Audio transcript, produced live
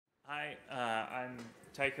Hi, I'm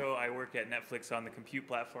Tycho. I work at Netflix on the compute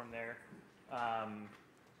platform there.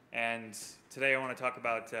 And today I want to talk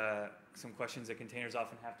about some questions that containers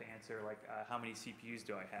often have to answer, like how many CPUs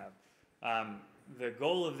do I have? The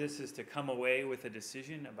goal of this is to come away with a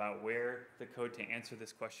decision about where the code to answer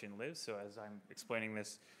this question lives. So as I'm explaining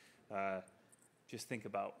this, just think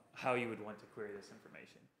about how you would want to query this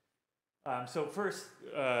information. So first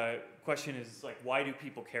question is like, why do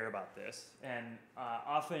people care about this? And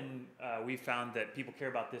often we found that people care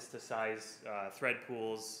about this to size thread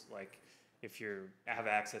pools. Like if you have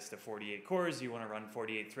access to 48 cores, you want to run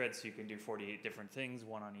 48 threads so you can do 48 different things,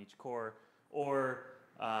 one on each core. Or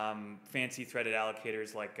fancy threaded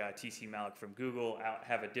allocators like TC-malloc from Google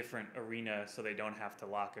have a different arena so they don't have to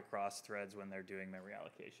lock across threads when they're doing memory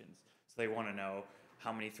allocations. So they want to know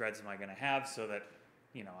how many threads am I going to have so that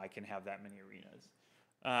I can have that many arenas.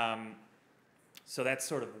 So that's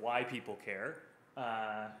sort of why people care.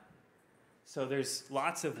 So there's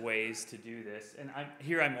lots of ways to do this. And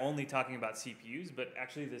I'm only talking about CPUs, but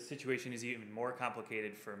actually the situation is even more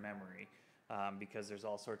complicated for memory because there's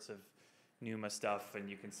all sorts of NUMA stuff, and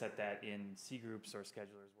you can set that in C groups or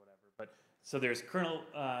schedulers, whatever. So there's kernel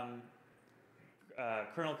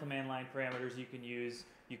command line parameters you can use.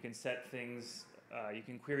 You can set things. You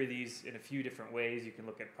can query these in a few different ways. You can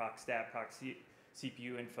look at proc-stat,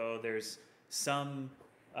 proc-CPU info. There's some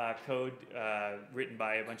code written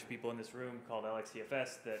by a bunch of people in this room called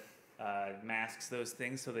LXCFS that masks those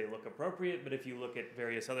things so they look appropriate. But if you look at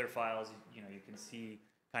various other files, you can see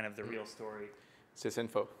kind of the real story.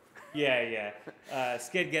 Sysinfo. Yeah.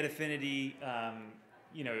 Sched get affinity.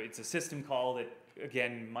 It's a system call that,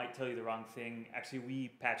 again, might tell you the wrong thing. Actually, we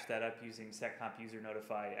patched that up using seccomp user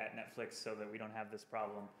notify at Netflix so that we don't have this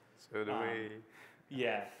problem. So do we.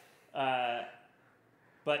 Yeah.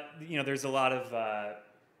 But, there's a lot of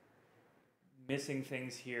missing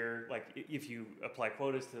things here. Like, if you apply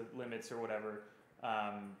quotas to limits or whatever,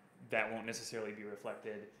 that won't necessarily be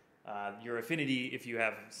reflected. Your affinity, if you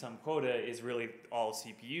have some quota, is really all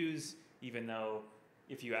CPUs, even though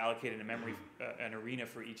if you allocate in a memory, an arena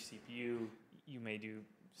for each CPU, you may do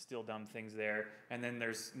still dumb things there. And then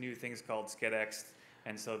there's new things called SCHEDX.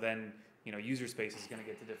 And so then, user space is going to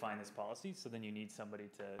get to define this policy. So then you need somebody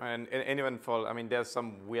to... And even for, there's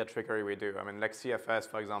some weird trickery we do. Like CFS,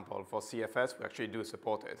 for example, for CFS, we actually do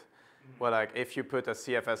support it. Well, like if you put a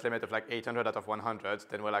CFS limit of like 800 out of 100,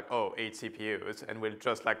 then we're like, oh, 8 CPUs. And we'll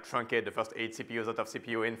just like truncate the first 8 CPUs out of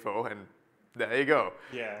CPU info, and there you go.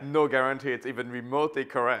 Yeah. No guarantee it's even remotely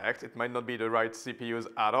correct. It might not be the right CPUs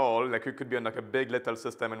at all. Like it could be on like a big little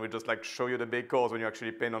system, and we just like show you the big cores when you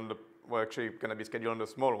actually pin on we're actually going to be scheduled on the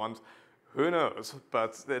small ones. Who knows?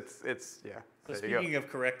 But it's yeah. So speaking of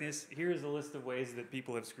correctness, here's a list of ways that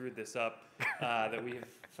people have screwed this up that we have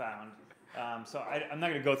found. So I'm not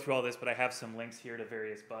going to go through all this, but I have some links here to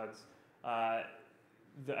various bugs. I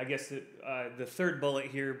guess the third bullet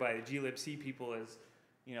here by the glibc people is,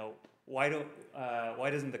 why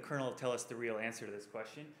doesn't the kernel tell us the real answer to this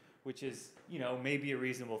question? Which is, maybe a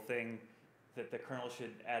reasonable thing that the kernel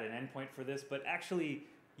should add an endpoint for this, but actually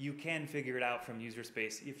you can figure it out from user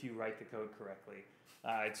space if you write the code correctly.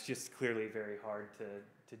 It's just clearly very hard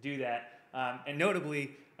to do that. And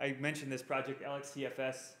notably, I mentioned this project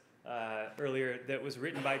LXCFS earlier that was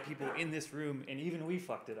written by people in this room, and even we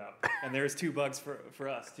fucked it up. And there's 2 bugs for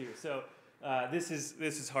us too. So this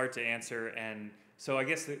is hard to answer. And so I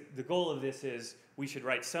guess the goal of this is we should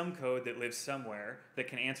write some code that lives somewhere that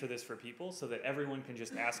can answer this for people so that everyone can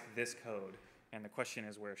just ask this code. And the question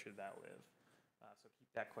is, where should that live? So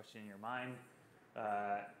keep that question in your mind.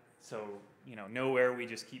 So, nowhere we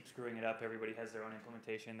just keep screwing it up. Everybody has their own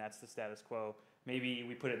implementation. That's the status quo. Maybe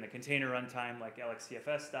we put it in the container runtime like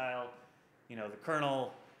LXCFS style. The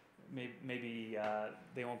kernel, maybe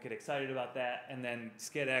they won't get excited about that. And then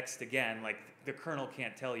SCHEDX, again, like the kernel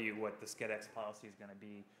can't tell you what the SCHEDX policy is going to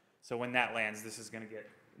be. So when that lands, this is going to get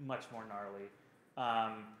much more gnarly.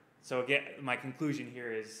 So again, my conclusion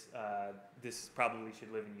here is this probably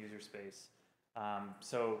should live in user space.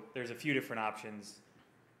 So there's a few different options.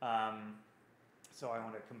 So I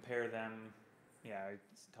want to compare them. Yeah,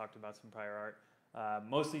 I talked about some prior art.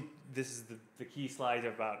 Mostly, this is the key slide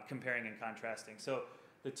about comparing and contrasting. So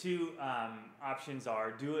the 2 options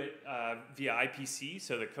are do it via IPC,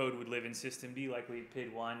 so the code would live in systemd, likely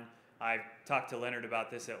PID1. I've talked to Leonard about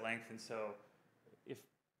this at length, and so if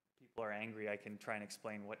people are angry, I can try and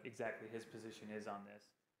explain what exactly his position is on this.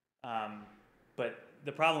 But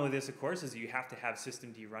the problem with this, of course, is you have to have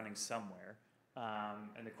systemd running somewhere.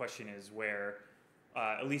 And the question is where.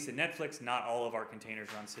 at least at Netflix, not all of our containers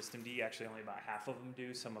run systemd. Actually, only about half of them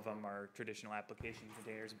do. Some of them are traditional application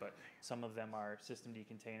containers, but some of them are systemd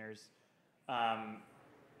containers.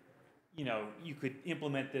 You know, you could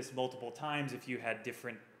implement this multiple times if you had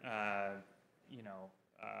different, you know,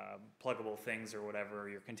 pluggable things or whatever.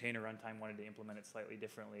 Your container runtime wanted to implement it slightly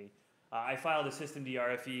differently. I filed a systemd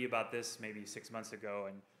RFE about this maybe 6 months ago,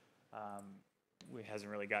 and it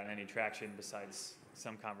hasn't really gotten any traction besides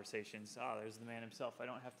some conversations. Oh, there's the man himself. I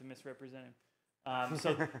don't have to misrepresent him.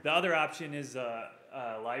 So the other option is a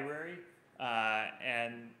library.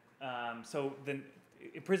 So then,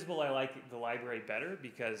 in principle, I like the library better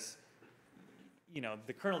because, you know,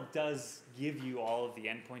 the kernel does give you all of the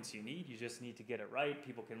endpoints you need. You just need to get it right.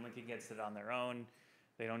 People can link against it on their own.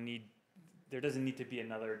 They don't need, there doesn't need to be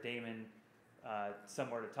another daemon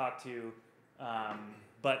somewhere to talk to.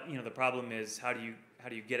 But you know, the problem is how do you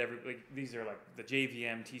get these are like the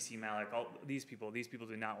JVM, TC-malloc, all these people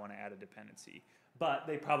do not want to add a dependency, but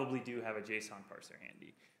they probably do have a JSON parser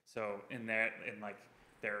handy. So in their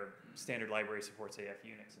standard library supports AF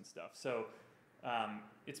Unix and stuff. So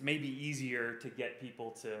it's maybe easier to get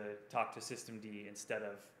people to talk to systemd instead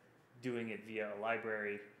of doing it via a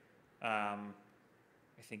library. I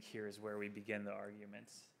think here is where we begin the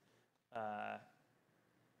arguments.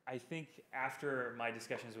 I think after my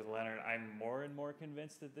discussions with Leonard, I'm more and more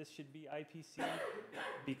convinced that this should be IPC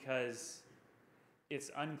because it's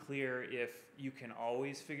unclear if you can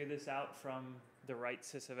always figure this out from the right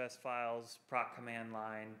sysfs files, proc command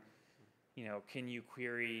line. You know, can you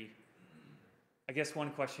query? I guess one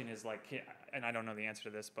question is like, and I don't know the answer to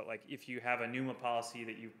this, but like if you have a NUMA policy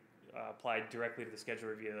that you applied directly to the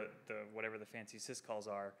scheduler via the whatever the fancy syscalls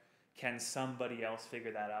are, can somebody else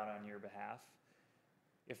figure that out on your behalf?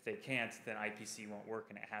 If they can't, then IPC won't work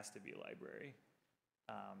and it has to be a library.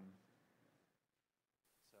 So,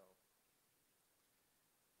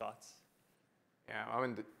 thoughts? Yeah, I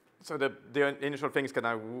mean, so the initial thing is kind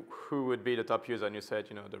of who would be the top user, and you said,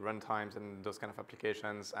 you know, the runtimes and those kind of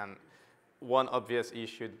applications. And one obvious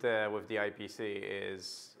issue there with the IPC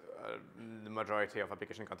is the majority of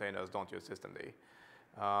application containers don't use systemd.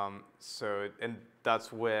 And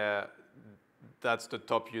that's the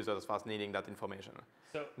top user as far as needing that information.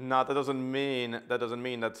 So now that doesn't mean that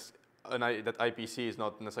that IPC is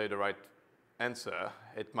not necessarily the right answer.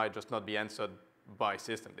 It might just not be answered by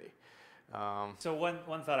systemd. So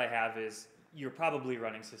one thought I have is you're probably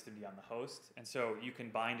running systemd on the host, and so you can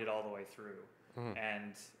bind it all the way through. Mm-hmm.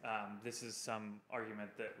 And this is some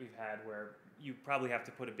argument that we've had where you probably have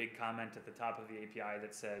to put a big comment at the top of the API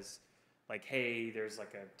that says, like, hey, there's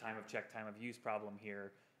like a time of check, time of use problem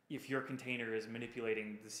here. If your container is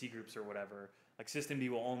manipulating the C groups or whatever, like systemd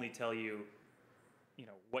will only tell you, you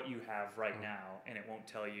know, what you have right now, and it won't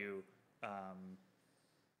tell you, you know,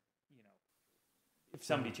 if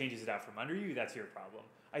somebody changes it out from under you, that's your problem.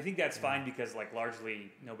 I think that's fine because like largely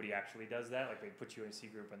nobody actually does that. Like they put you in a C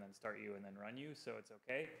group and then start you and then run you, so it's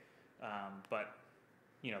okay. But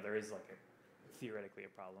you know, there is like theoretically a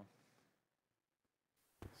problem.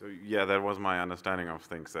 So yeah, that was my understanding of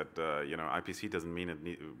things. That you know, IPC doesn't mean it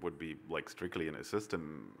would be like strictly in a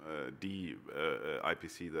system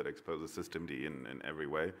IPC that exposes systemd in every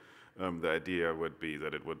way. The idea would be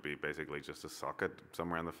that it would be basically just a socket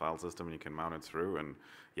somewhere in the file system, and you can mount it through. And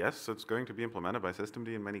yes, it's going to be implemented by systemd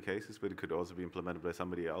in many cases, but it could also be implemented by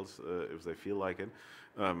somebody else if they feel like it.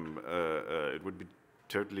 It would be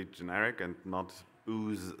totally generic and not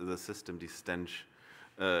ooze the systemd stench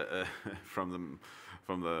from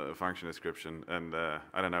the function description. And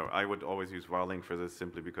I don't know, I would always use while-link for this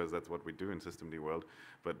simply because that's what we do in systemd world,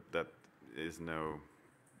 but that is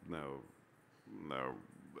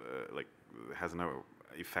like has no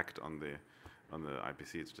effect on the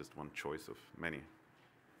IPC. It's just one choice of many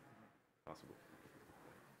possible.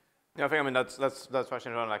 Yeah, I think, I mean, that's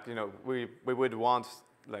fascinating. Like, you know, we would want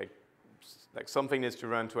like something needs to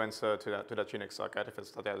run to answer to that Unix socket. If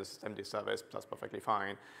it's not there as a systemd service, that's perfectly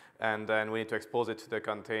fine. And then we need to expose it to the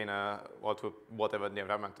container or to whatever the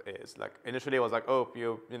environment is. Like initially, it was like, oh,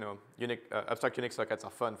 you know, abstract Unix sockets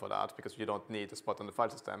are fun for that because you don't need a spot on the file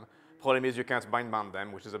system. Problem is you can't bind mount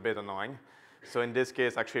them, which is a bit annoying. So in this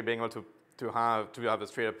case, actually being able to have a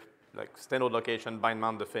straight up like standard location, bind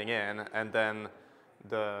mount the thing in, and then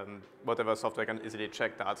the whatever software can easily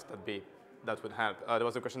check that would help. There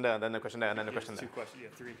was a question there, and then a question there, and then a question there. Two questions, yeah,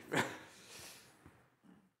 three.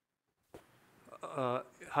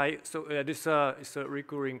 Hi, so this is a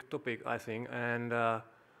recurring topic, I think, and I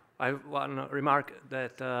have one remark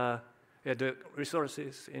that the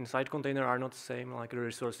resources inside container are not the same like the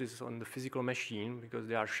resources on the physical machine because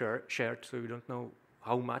they are shared, so you don't know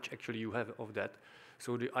how much actually you have of that.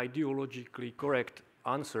 So the ideologically correct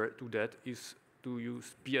answer to that is to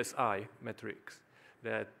use PSI metrics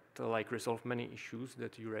that like resolve many issues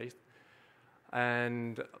that you raised.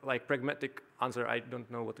 And like pragmatic answer, I don't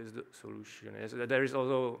know what is the solution is. There is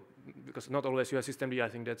also, because not always you have systemd, I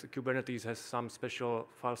think that Kubernetes has some special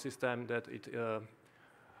file system that it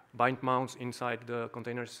bind mounts inside the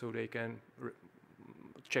containers so they can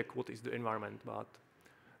check what is the environment, but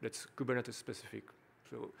that's Kubernetes specific.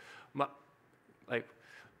 So like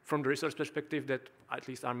from the research perspective, that at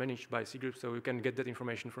least are managed by C groups, so you can get that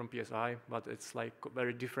information from PSI, but it's like a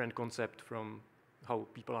very different concept from how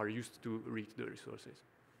people are used to read the resources.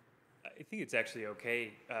 I think it's actually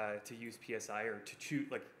okay to use PSI or to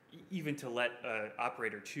choose, like even to let an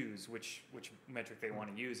operator choose which metric they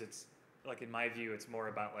want to use. It's like, in my view, it's more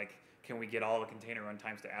about like, can we get all the container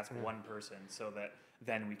runtimes to ask one person so that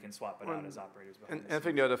then we can swap it out as operators behind And I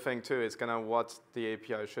think the other thing too is kind of what the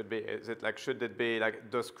API should be. Is it like, should it be like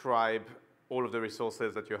describe all of the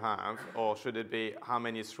resources that you have, or should it be how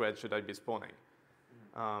many threads should I be spawning?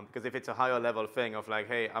 Because if it's a higher level thing of like,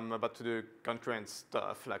 hey, I'm about to do concurrent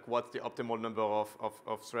stuff, like what's the optimal number of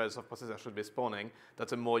threads of processors should be spawning,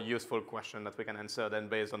 that's a more useful question that we can answer than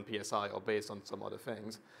based on PSI or based on some other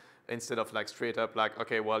things. Instead of like straight up like,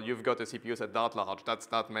 okay, well, you've got a CPU set that large, that's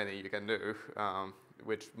that many you can do,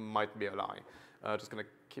 which might be a lie. Just going to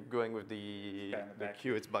keep going with the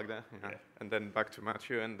queue, it's back there. Yeah. And then back to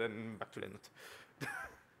Matthew, and then back to Lennart.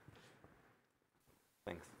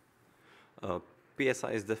 Thanks.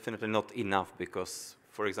 PSI is definitely not enough because,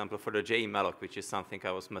 for example, for the JMalloc, which is something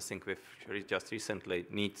I was messing with just recently,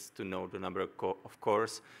 needs to know the number of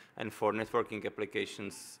cores. And for networking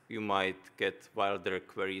applications, you might get wilder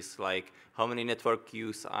queries like how many network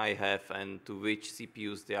queues I have and to which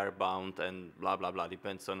CPUs they are bound and blah, blah, blah.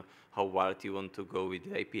 Depends on how wild you want to go with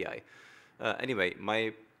the API. Anyway,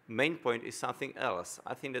 my main point is something else.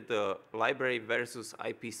 I think that the library versus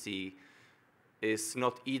IPC is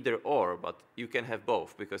not either or, but you can have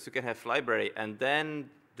both, because you can have library and then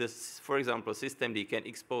this, for example, systemd can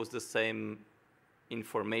expose the same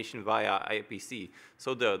information via IPC.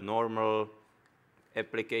 So the normal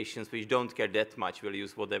applications which don't care that much will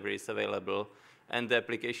use whatever is available, and the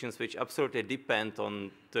applications which absolutely depend on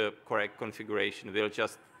the correct configuration will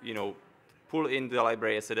just, pull in the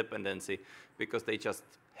library as a dependency because they just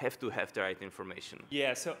have to have the right information.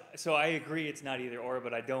 Yeah, so I agree it's not either or,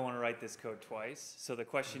 but I don't want to write this code twice. So the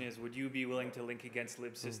question is, would you be willing to link against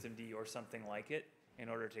libsystemd or something like it in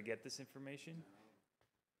order to get this information?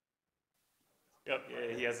 Yep,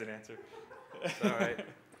 yeah, he has an answer. All right.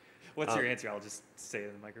 What's your answer? I'll just say it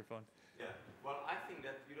in the microphone. Yeah, well, I think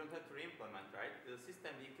that you don't have to re-implement, right? The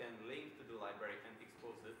systemd can link to the library and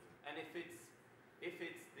expose it. And if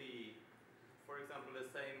it's the, for example, the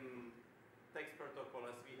same text protocol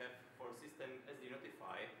as we have for system SD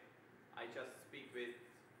notify, I just speak with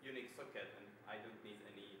Unix socket and I don't need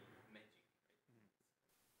any magic.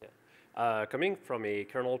 Yeah. Coming from a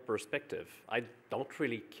kernel perspective, I don't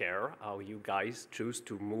really care how you guys choose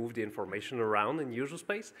to move the information around in user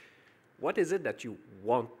space. What is it that you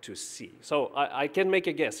want to see? So I can make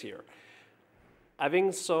a guess here.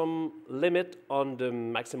 Having some limit on the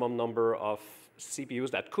maximum number of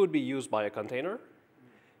CPUs that could be used by a container,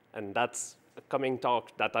 and that's a coming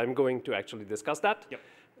talk that I'm going to actually discuss that. Yep.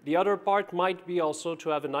 The other part might be also to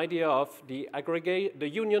have an idea of the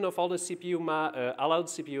union of all the allowed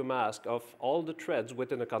CPU mask of all the threads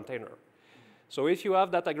within a container. So if you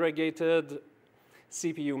have that aggregated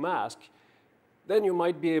CPU mask, then you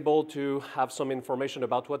might be able to have some information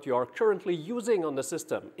about what you are currently using on the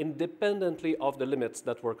system, independently of the limits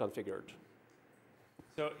that were configured.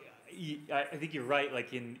 So I think you're right.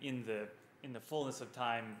 Like in the fullness of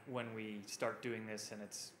time, when we start doing this and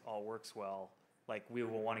it's all works well, like we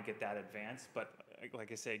will want to get that advanced. But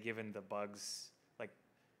like I say, given the bugs, like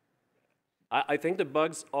I think the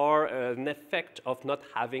bugs are an effect of not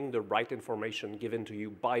having the right information given to you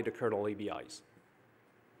by the kernel ABIs.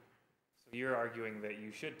 So you're arguing that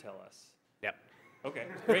you should tell us. Yep. Okay,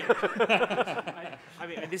 great. I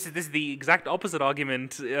mean, this is the exact opposite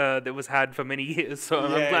argument that was had for many years. So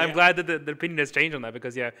I'm glad that the opinion has changed on that,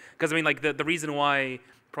 because I mean, like the reason why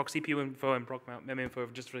proc CPU info and proc mem info,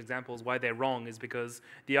 just for examples, why they're wrong is because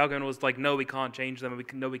the argument was like, no, we can't change them,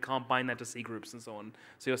 we can't bind that to C groups and so on.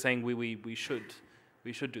 So you're saying we should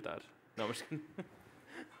do that. No, I'm just kidding.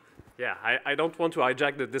 Yeah, I don't want to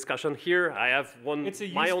hijack the discussion here. I have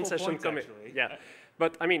my own session coming. Yeah.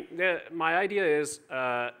 But I mean, my idea is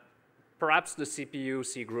perhaps the CPU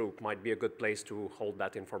C group might be a good place to hold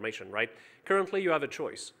that information, right? Currently, you have a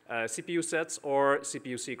choice, CPU sets or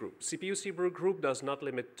CPU C group. CPU C group does not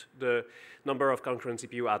limit the number of concurrent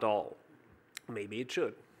CPU at all. Maybe it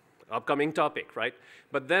should. Upcoming topic, right?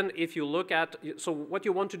 But then if you look at, so what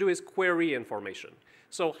you want to do is query information.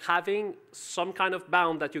 So having some kind of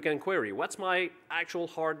bound that you can query, what's my actual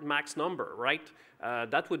hard max number, right?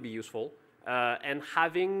 That would be useful. And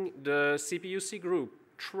having the CPU C group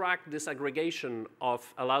track disaggregation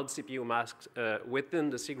of allowed CPU masks within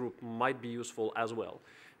the C group might be useful as well.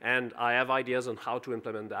 And I have ideas on how to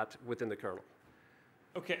implement that within the kernel.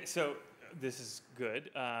 Okay, so this is good.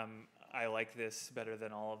 I like this better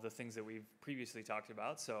than all of the things that we've previously talked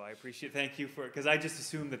about, so I appreciate, thank you for, because I just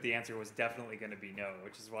assumed that the answer was definitely going to be no,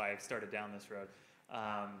 which is why I started down this road.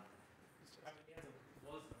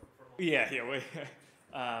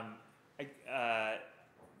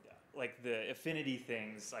 Like the affinity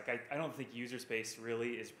things, like I don't think user space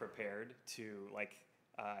really is prepared to like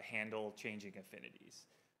handle changing affinities.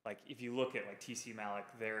 Like if you look at like tcmalloc,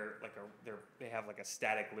 they have like a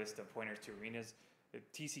static list of pointers to arenas. The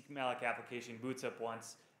tcmalloc application boots up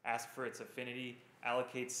once, asks for its affinity,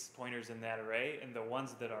 allocates pointers in that array, and the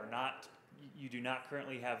ones that are not, you do not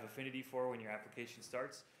currently have affinity for when your application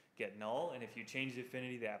starts, get null, and if you change the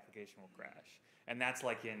affinity, the application will crash. And that's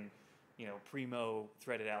like in, you know, Primo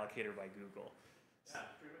threaded allocator by Google. Yeah,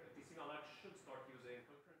 tcmalloc should start using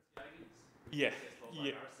concurrency IDs. Yeah.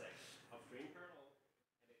 Yeah. Upstream kernel,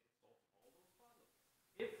 and it solves all those problems.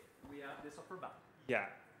 If we have this upper bound. Yeah.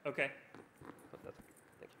 Okay. Thank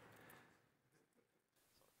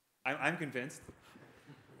you. I'm convinced.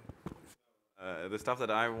 The stuff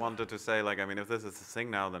that I wanted to say, like, I mean, if this is a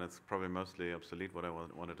thing now, then it's probably mostly obsolete what I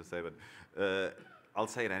wanted to say, but I'll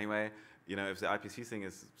say it anyway. You know, if the IPC thing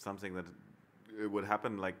is something that it would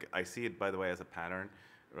happen, like, I see it, by the way, as a pattern,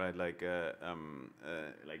 right? Like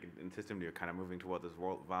in system, you're kind of moving toward this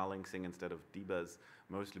varling thing instead of dbus,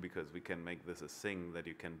 mostly because we can make this a thing that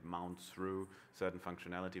you can mount through certain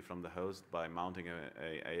functionality from the host by mounting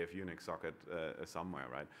a AF Unix socket somewhere,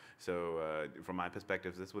 right? So from my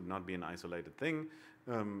perspective, this would not be an isolated thing.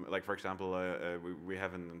 Like for example, we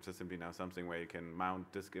have in systemd now something where you can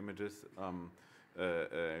mount disk images.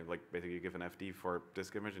 Like basically you give an FD for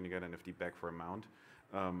disk image and you get an FD back for a mount.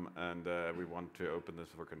 We want to open this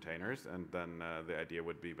for containers, and then the idea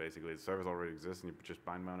would be basically the service already exists and you just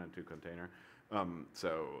bind mount into a container.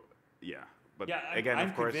 So yeah, but yeah, again, I'm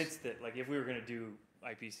of course, convinced that like if we were going to do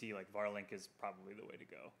IPC, like varlink is probably the way to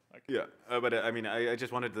go. Like, yeah, but I mean, I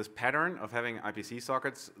just wanted this pattern of having IPC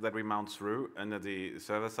sockets that we mount through, and that the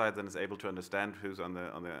server side then is able to understand who's on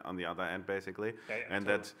the other end, basically, and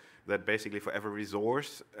totally. that basically for every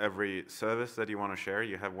resource, every service that you want to share,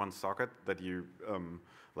 you have one socket that you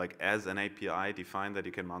like as an API define that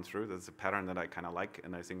you can mount through. That's a pattern that I kind of like,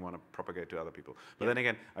 and I think want to propagate to other people. But then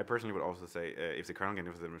again, I personally would also say if the kernel can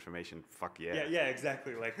give us the information, fuck yeah. Yeah, yeah,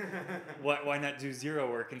 exactly. Like, why not do zero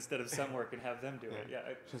work instead of some work and have them do it?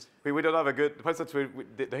 Yeah. We don't have a good.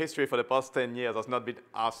 The history for the past 10 years has not been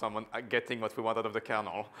awesome on getting what we want out of the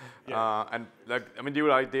kernel. Yeah. And like, I mean, the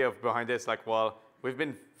whole idea behind this, like, well, we've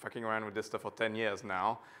been fucking around with this stuff for 10 years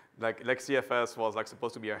now. Like CFS was like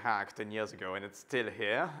supposed to be a hack 10 years ago, and it's still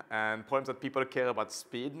here. And problems that people care about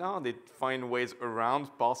speed now, they find ways around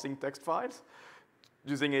parsing text files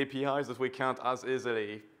using APIs that we can't as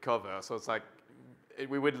easily cover. So it's like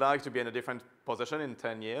we would like to be in a different position in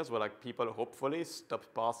 10 years, where like people hopefully stop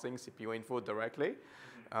parsing CPU info directly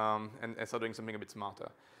and start doing something a bit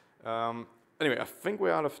smarter. Anyway, I think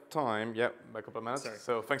we're out of time. Yeah, by a couple of minutes. Sorry.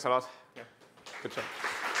 So thanks a lot. Yeah. Good job.